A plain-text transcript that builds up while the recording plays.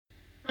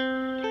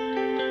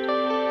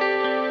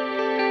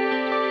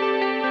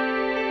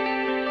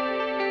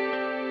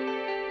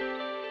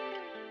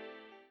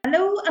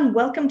and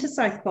welcome to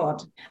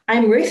Southpod.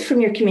 I'm Ruth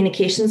from your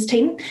communications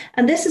team,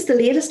 and this is the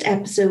latest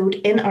episode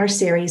in our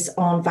series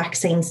on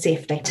vaccine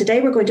safety. Today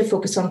we're going to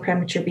focus on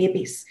premature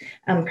babies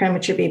and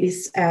premature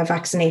babies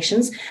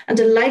vaccinations. I'm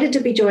delighted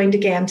to be joined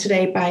again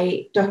today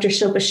by Dr.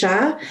 Shilpa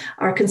Shah,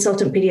 our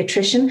consultant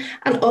paediatrician,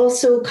 and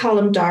also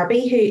Colm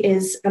Darby, who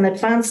is an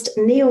advanced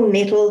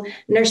neonatal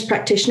nurse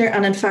practitioner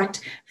and in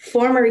fact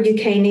former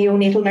UK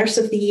Neonatal Nurse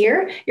of the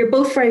Year. You're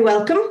both very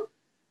welcome.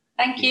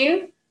 Thank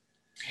you.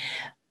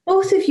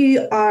 Both of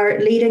you are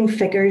leading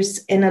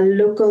figures in a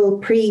local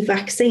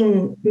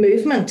pre-vaccine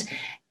movement.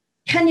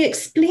 Can you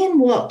explain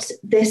what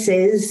this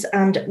is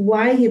and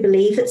why you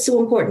believe it's so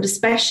important,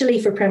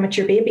 especially for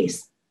premature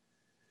babies?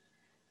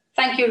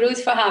 Thank you,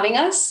 Ruth, for having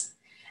us.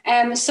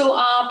 So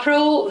our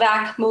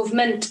pro-vac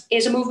movement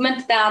is a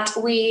movement that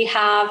we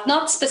have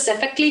not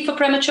specifically for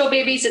premature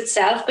babies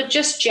itself, but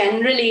just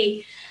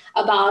generally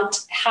about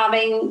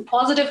having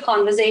positive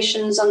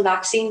conversations on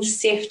vaccine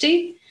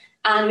safety.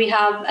 And we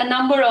have a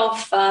number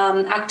of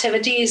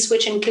activities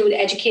which include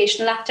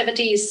educational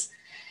activities.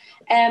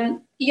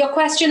 Your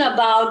question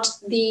about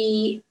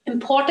the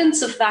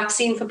importance of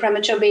vaccine for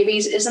premature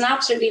babies is an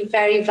absolutely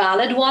very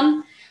valid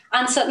one,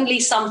 and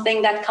certainly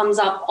something that comes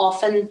up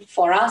often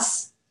for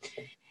us.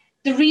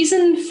 The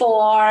reason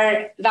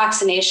for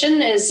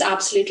vaccination is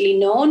absolutely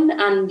known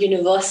and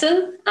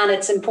universal, and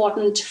it's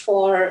important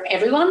for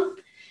everyone.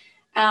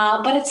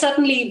 But it's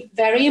certainly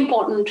very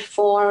important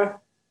for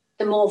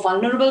the more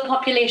vulnerable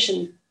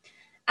population.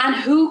 And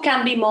who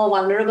can be more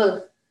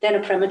vulnerable than a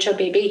premature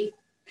baby?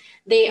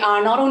 They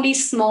are not only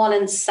small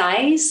in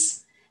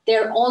size,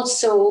 they're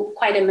also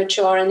quite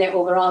immature in their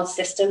overall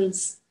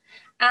systems.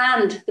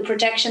 And the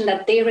protection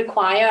that they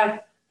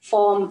require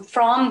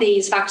from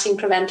these vaccine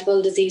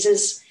preventable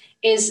diseases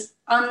is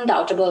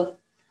undoubtable.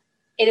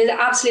 It is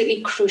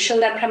absolutely crucial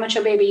that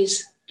premature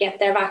babies get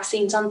their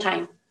vaccines on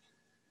time.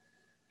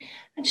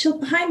 And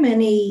Shilpa, how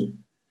many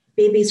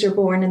babies are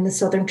born in the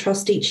Southern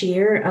Trust each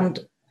year,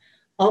 and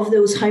of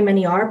those, how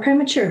many are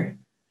premature?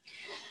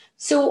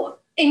 So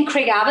in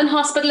Craigavon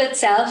Hospital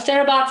itself, there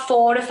are about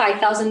 4,000 to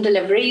 5,000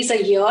 deliveries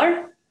a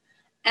year.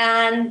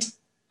 And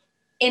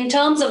in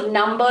terms of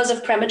numbers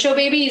of premature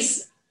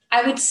babies,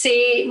 I would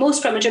say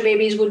most premature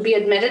babies would be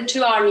admitted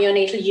to our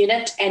neonatal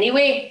unit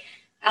anyway.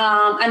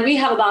 And we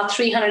have about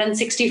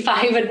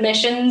 365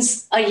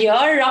 admissions a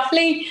year,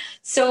 roughly.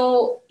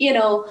 So,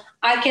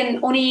 I can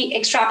only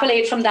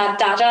extrapolate from that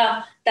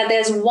data that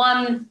there's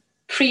one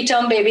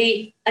preterm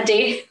baby a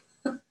day.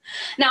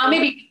 Now,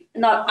 maybe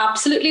not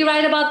absolutely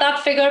right about that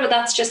figure, but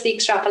that's just the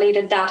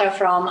extrapolated data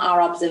from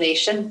our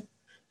observation.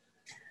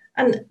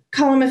 And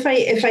Colm,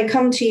 if I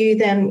come to you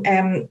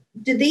then,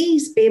 do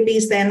these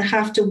babies then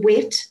have to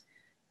wait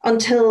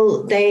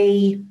until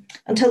they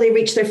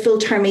reach their full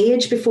term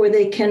age before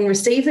they can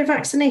receive their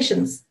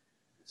vaccinations?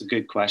 It's a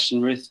good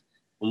question, Ruth.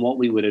 And what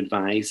we would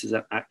advise is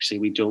that actually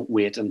we don't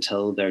wait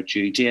until their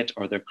due date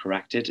or they're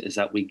corrected, is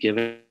that we give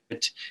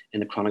it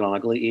in the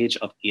chronological age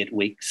of 8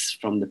 weeks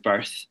from the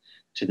birth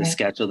to the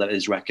schedule that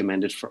is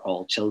recommended for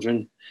all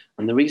children.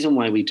 And the reason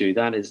why we do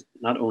that is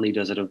not only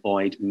does it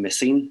avoid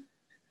missing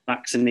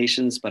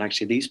vaccinations, but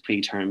actually these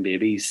preterm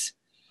babies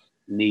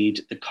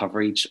need the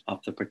coverage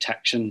of the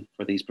protection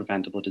for these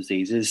preventable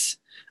diseases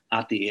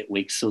at the 8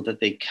 weeks so that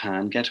they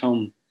can get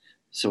home.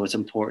 So it's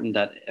important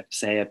that if,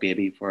 say, a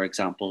baby, for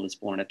example, is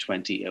born at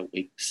 28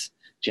 weeks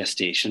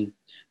gestation,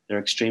 they're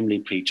extremely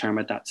preterm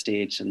at that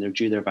stage and they're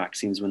due their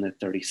vaccines when they're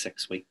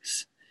 36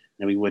 weeks.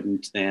 Now, we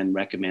wouldn't then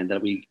recommend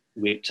that we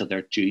wait till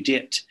their due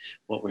date.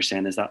 What we're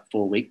saying is that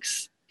 4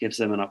 weeks gives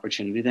them an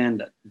opportunity then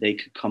that they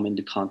could come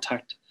into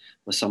contact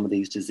with some of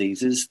these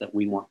diseases that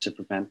we want to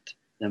prevent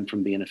them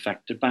from being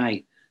affected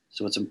by.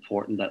 So it's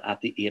important that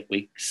at the 8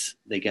 weeks,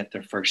 they get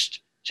their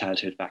first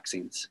childhood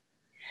vaccines.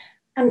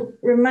 And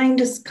remind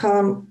us,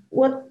 Colm,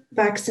 what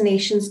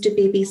vaccinations do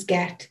babies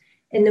get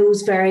in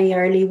those very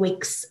early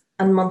weeks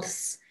and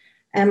months?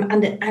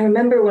 And I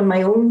remember when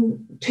my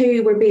own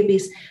two were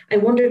babies, I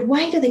wondered,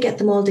 why do they get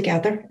them all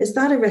together? Is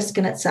that a risk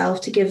in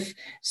itself to give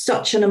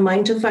such an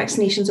amount of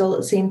vaccinations all at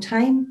the same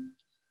time?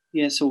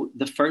 Yeah, so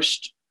the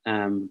first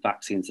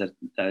vaccines that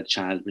a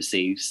child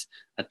receives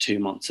at 2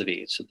 months of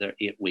age, so they're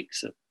 8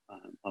 weeks of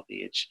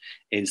age,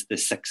 is the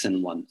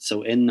 6-in-1.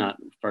 So in that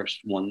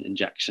first one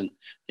injection,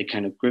 they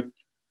kind of group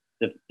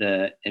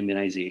the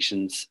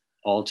immunizations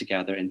all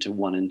together into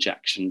one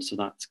injection. So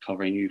that's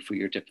covering you for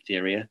your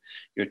diphtheria,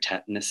 your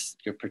tetanus,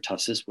 your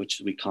pertussis,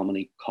 which we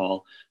commonly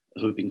call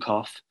whooping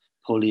cough,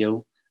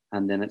 polio,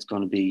 and then it's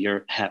going to be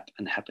your hep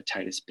and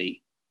hepatitis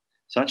B.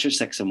 So that's your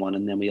 6-in-1.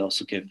 And then we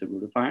also give the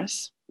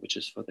rotavirus, which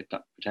is for the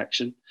gut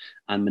protection,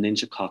 and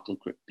meningococcal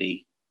group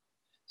B.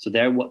 So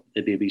they're what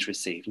the babies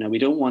receive. Now, we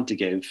don't want to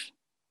give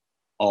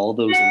all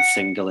those in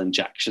single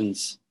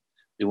injections.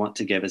 We want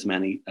to give as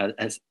many,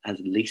 as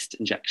least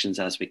injections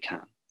as we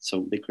can.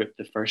 So they group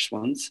the first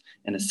ones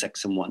in a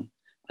 6-in-1,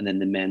 and then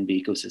the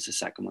MenB goes as the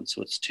second one.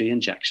 So it's 2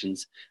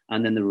 injections,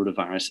 and then the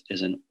rotavirus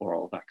is an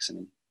oral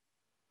vaccine.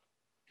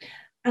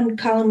 And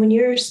Colm, when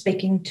you're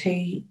speaking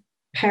to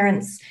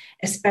parents,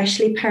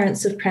 especially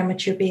parents of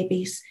premature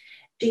babies,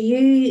 do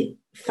you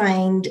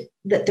find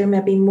that they're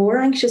maybe more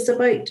anxious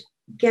about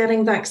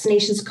getting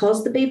vaccinations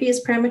because the baby is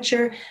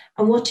premature?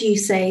 And what do you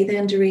say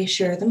then to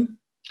reassure them?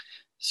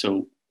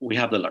 So we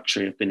have the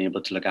luxury of being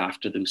able to look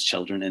after those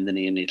children in the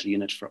neonatal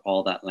unit for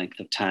all that length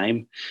of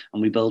time.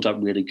 And we build up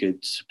really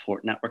good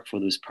support network for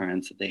those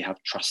parents, that they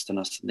have trust in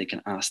us and they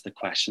can ask the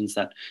questions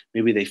that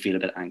maybe they feel a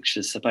bit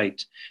anxious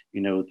about.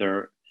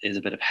 There is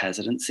a bit of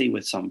hesitancy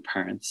with some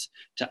parents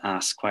to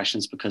ask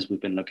questions because we've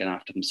been looking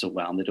after them so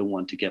well, and they don't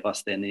want to give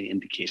us any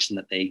indication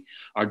that they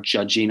are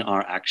judging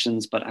our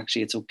actions. But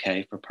actually, it's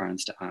okay for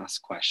parents to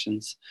ask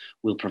questions.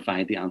 We'll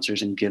provide the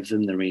answers and give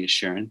them the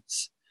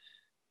reassurance.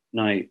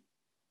 Now,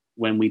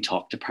 when we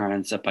talk to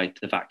parents about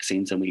the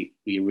vaccines, and we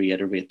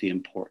reiterate the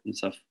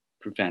importance of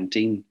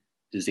preventing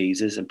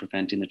diseases and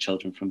preventing the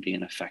children from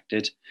being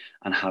affected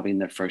and having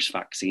their first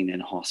vaccine in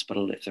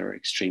hospital if they're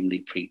extremely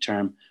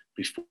preterm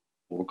before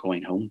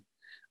going home.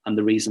 And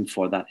the reason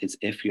for that is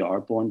if you are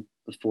born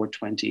before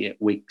 28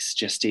 weeks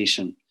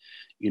gestation,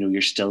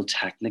 you're still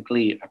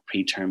technically a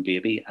preterm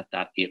baby at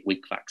that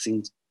 8-week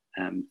vaccine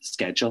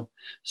schedule.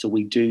 So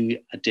we do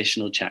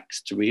additional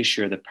checks to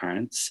reassure the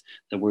parents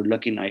that we're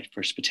looking out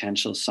for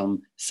potential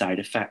some side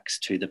effects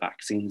to the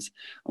vaccines.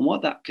 And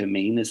what that can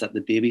mean is that the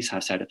babies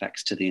have side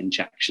effects to the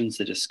injections,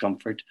 the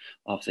discomfort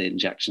of the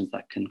injections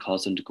that can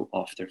cause them to go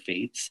off their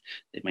feeds.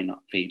 They might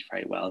not feed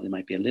very well. They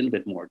might be a little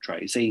bit more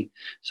drowsy.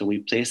 So we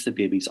place the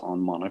babies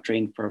on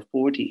monitoring for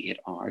 48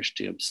 hours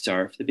to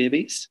observe the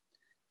babies,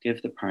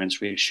 give the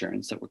parents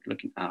reassurance that we're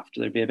looking after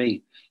their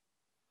baby.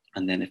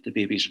 And then if the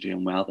babies are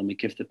doing well, then we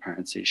give the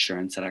parents the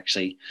assurance that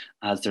actually,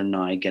 as they're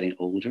now getting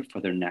older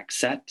for their next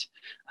set,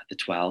 at the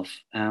 12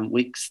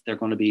 weeks, they're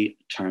going to be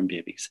term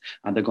babies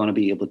and they're going to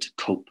be able to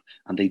cope,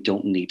 and they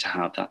don't need to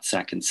have that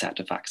second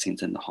set of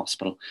vaccines in the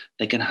hospital.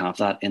 They can have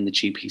that in the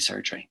GP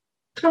surgery.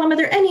 Colm, are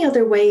there any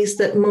other ways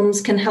that mums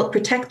can help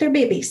protect their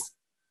babies?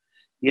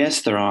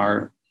 Yes, there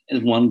are.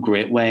 One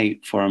great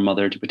way for a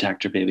mother to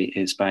protect her baby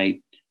is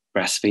by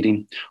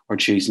breastfeeding or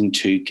choosing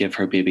to give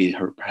her baby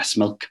her breast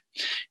milk.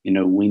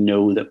 We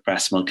know that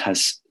breast milk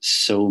has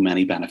so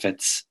many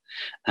benefits,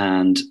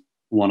 and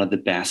one of the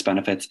best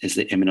benefits is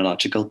the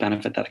immunological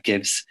benefit that it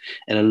gives.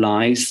 It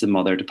allows the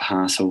mother to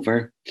pass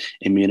over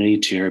immunity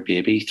to her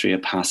baby through a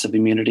passive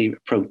immunity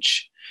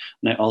approach.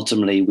 Now,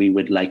 ultimately, we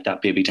would like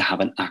that baby to have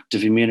an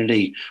active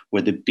immunity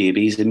where the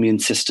baby's immune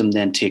system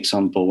then takes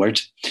on board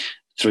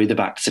through the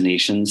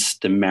vaccinations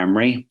the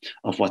memory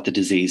of what the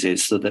disease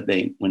is, so that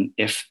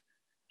if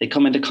they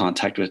come into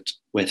contact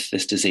with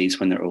this disease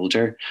when they're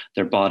older,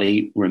 their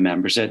body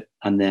remembers it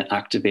and then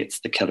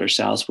activates the killer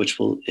cells, which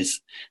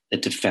is the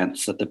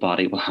defense that the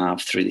body will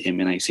have through the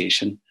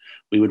immunization.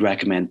 We would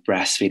recommend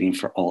breastfeeding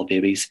for all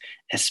babies,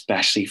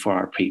 especially for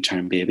our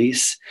preterm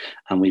babies.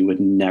 And we would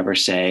never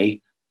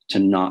say to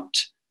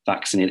not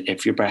vaccinate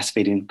if you're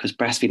breastfeeding, because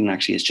breastfeeding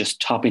actually is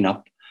just topping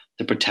up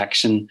the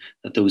protection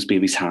that those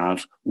babies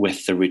have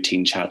with the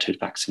routine childhood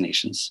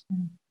vaccinations.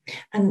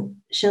 And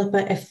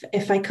Shilpa,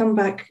 if I come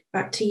back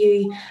to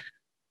you,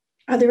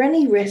 are there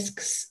any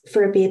risks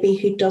for a baby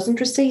who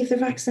doesn't receive the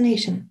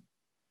vaccination?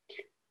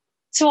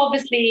 So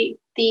obviously,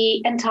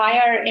 the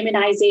entire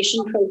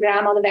immunization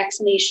program or the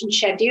vaccination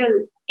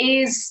schedule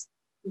is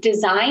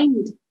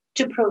designed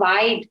to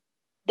provide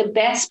the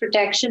best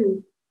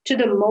protection to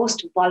the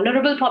most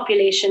vulnerable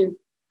population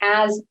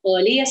as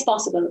early as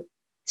possible.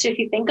 So if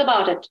you think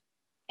about it,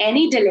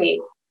 any delay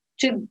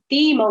to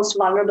the most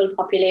vulnerable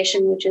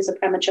population, which is a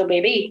premature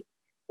baby,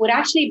 would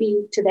actually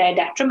be to their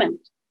detriment.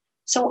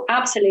 So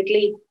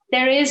absolutely,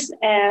 there is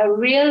a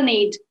real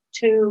need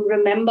to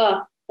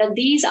remember that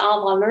these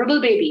are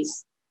vulnerable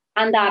babies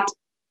and that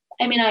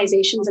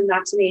immunizations and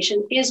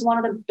vaccination is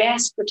one of the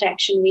best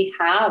protection we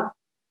have.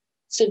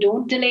 So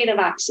don't delay the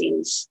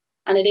vaccines.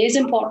 And it is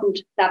important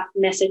that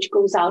message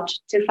goes out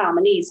to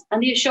families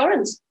and the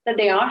assurance that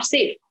they are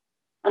safe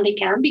and they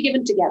can be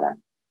given together.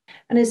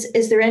 And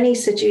is there any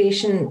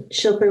situation,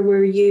 Shilpa,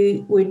 where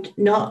you would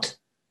not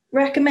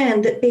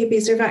recommend that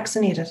babies are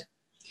vaccinated?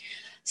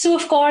 So,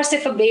 of course,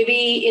 if a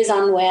baby is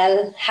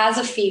unwell, has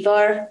a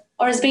fever,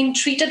 or is being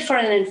treated for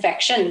an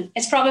infection,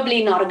 it's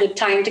probably not a good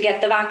time to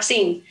get the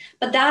vaccine.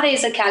 But that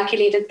is a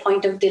calculated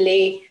point of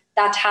delay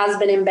that has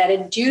been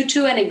embedded due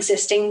to an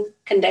existing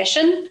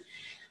condition.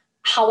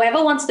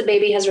 However, once the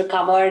baby has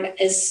recovered,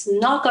 is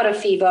not got a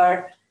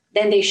fever,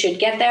 then they should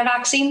get their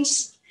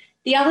vaccines.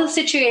 The other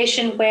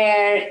situation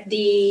where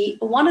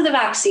one of the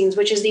vaccines,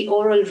 which is the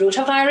oral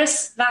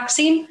rotavirus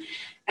vaccine,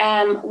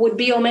 would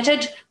be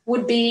omitted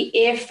would be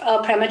if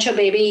a premature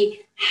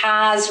baby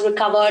has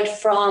recovered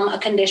from a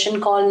condition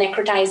called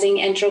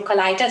necrotizing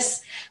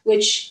enterocolitis,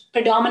 which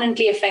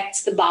predominantly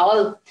affects the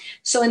bowel.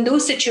 So in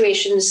those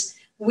situations,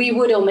 we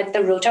would omit the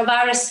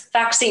rotavirus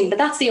vaccine, but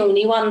that's the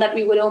only one that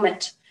we would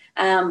omit.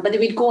 But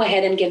we'd go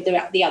ahead and give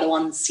the other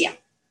ones, yeah.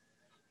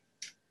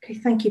 Okay,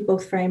 thank you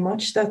both very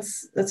much.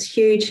 That's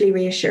hugely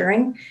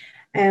reassuring.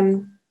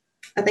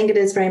 I think it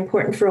is very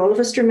important for all of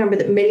us to remember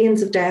that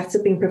millions of deaths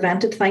have been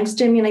prevented thanks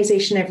to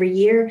immunisation every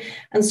year.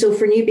 And so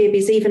for new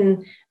babies,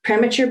 even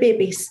premature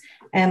babies,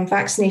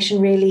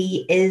 Vaccination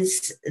really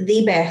is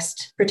the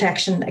best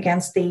protection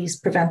against these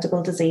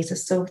preventable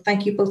diseases. So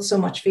thank you both so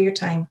much for your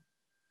time.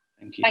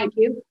 Thank you. Thank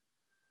you.